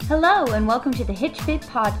Hello and welcome to the HitchFit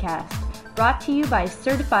Podcast, brought to you by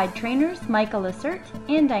certified trainers Michael Lacerte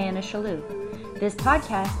and Diana Shalhoub. This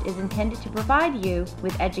podcast is intended to provide you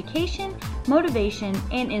with education, motivation,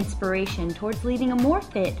 and inspiration towards leading a more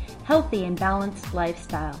fit, healthy, and balanced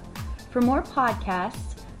lifestyle. For more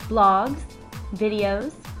podcasts, blogs,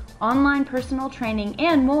 videos, online personal training,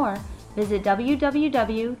 and more, visit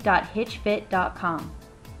www.hitchfit.com.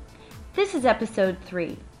 This is episode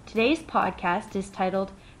 3. Today's podcast is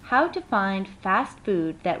titled, How to Find Fast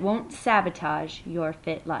Food That Won't Sabotage Your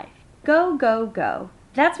Fit Life. Go, go, go.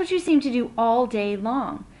 That's what you seem to do all day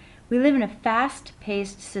long. We live in a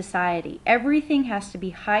fast-paced society. Everything has to be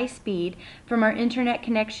high speed, from our internet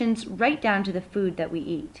connections right down to the food that we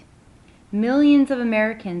eat. Millions of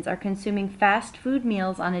Americans are consuming fast food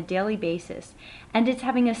meals on a daily basis, and it's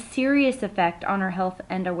having a serious effect on our health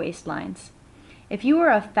and our waistlines. If you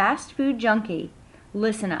are a fast food junkie,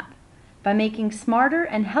 listen up. By making smarter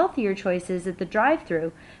and healthier choices at the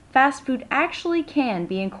drive-thru, fast food actually can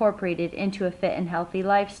be incorporated into a fit and healthy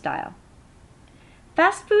lifestyle.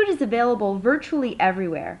 Fast food is available virtually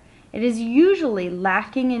everywhere. It is usually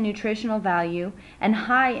lacking in nutritional value and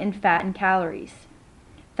high in fat and calories.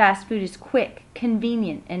 Fast food is quick,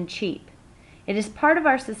 convenient, and cheap. It is part of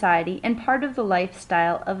our society and part of the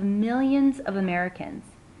lifestyle of millions of Americans.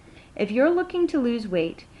 If you're looking to lose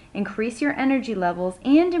weight, increase your energy levels,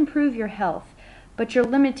 and improve your health, but you're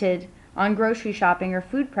limited on grocery shopping or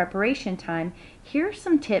food preparation time, here are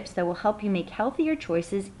some tips that will help you make healthier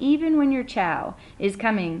choices even when your chow is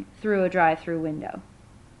coming through a drive-thru window.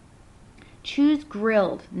 Choose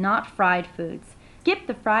grilled, not fried foods. Skip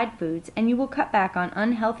the fried foods and you will cut back on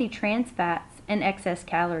unhealthy trans fats and excess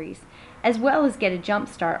calories, as well as get a jump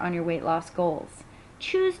start on your weight loss goals.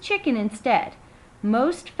 Choose chicken instead.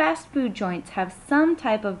 Most fast food joints have some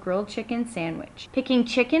type of grilled chicken sandwich. Picking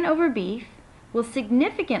chicken over beef will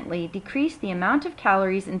significantly decrease the amount of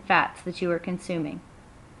calories and fats that you are consuming.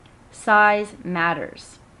 Size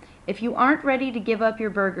matters. If you aren't ready to give up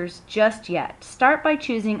your burgers just yet, start by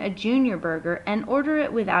choosing a junior burger and order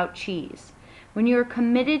it without cheese. When you are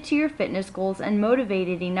committed to your fitness goals and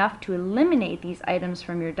motivated enough to eliminate these items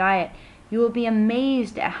from your diet, you will be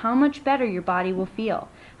amazed at how much better your body will feel,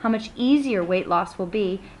 how much easier weight loss will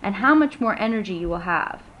be, and how much more energy you will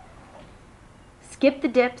have. Skip the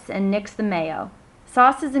dips and nix the mayo.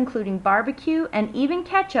 Sauces including barbecue and even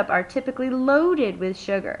ketchup are typically loaded with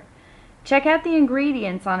sugar. Check out the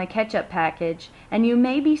ingredients on a ketchup package, and you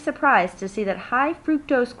may be surprised to see that high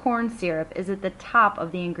fructose corn syrup is at the top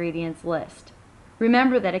of the ingredients list.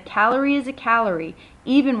 Remember that a calorie is a calorie,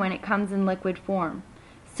 even when it comes in liquid form.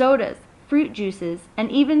 Sodas, fruit juices, and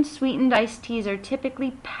even sweetened iced teas are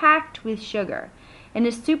typically packed with sugar. In a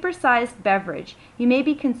supersized beverage, you may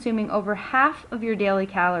be consuming over half of your daily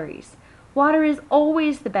calories. Water is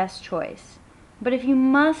always the best choice, but if you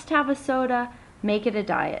must have a soda, make it a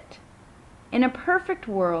diet. In a perfect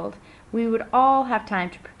world, we would all have time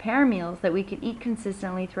to prepare meals that we could eat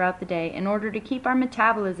consistently throughout the day in order to keep our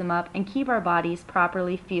metabolism up and keep our bodies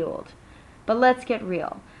properly fueled. But let's get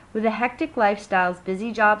real. With a hectic lifestyles,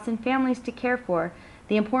 busy jobs, and families to care for,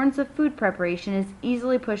 the importance of food preparation is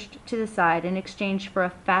easily pushed to the side in exchange for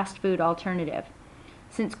a fast food alternative.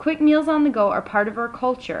 Since quick meals on the go are part of our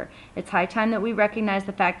culture, it's high time that we recognize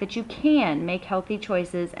the fact that you can make healthy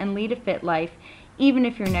choices and lead a fit life, even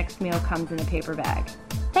if your next meal comes in a paper bag.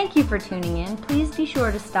 Thank you for tuning in. Please be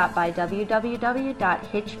sure to stop by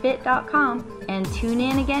www.hitchfit.com and tune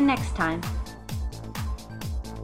in again next time.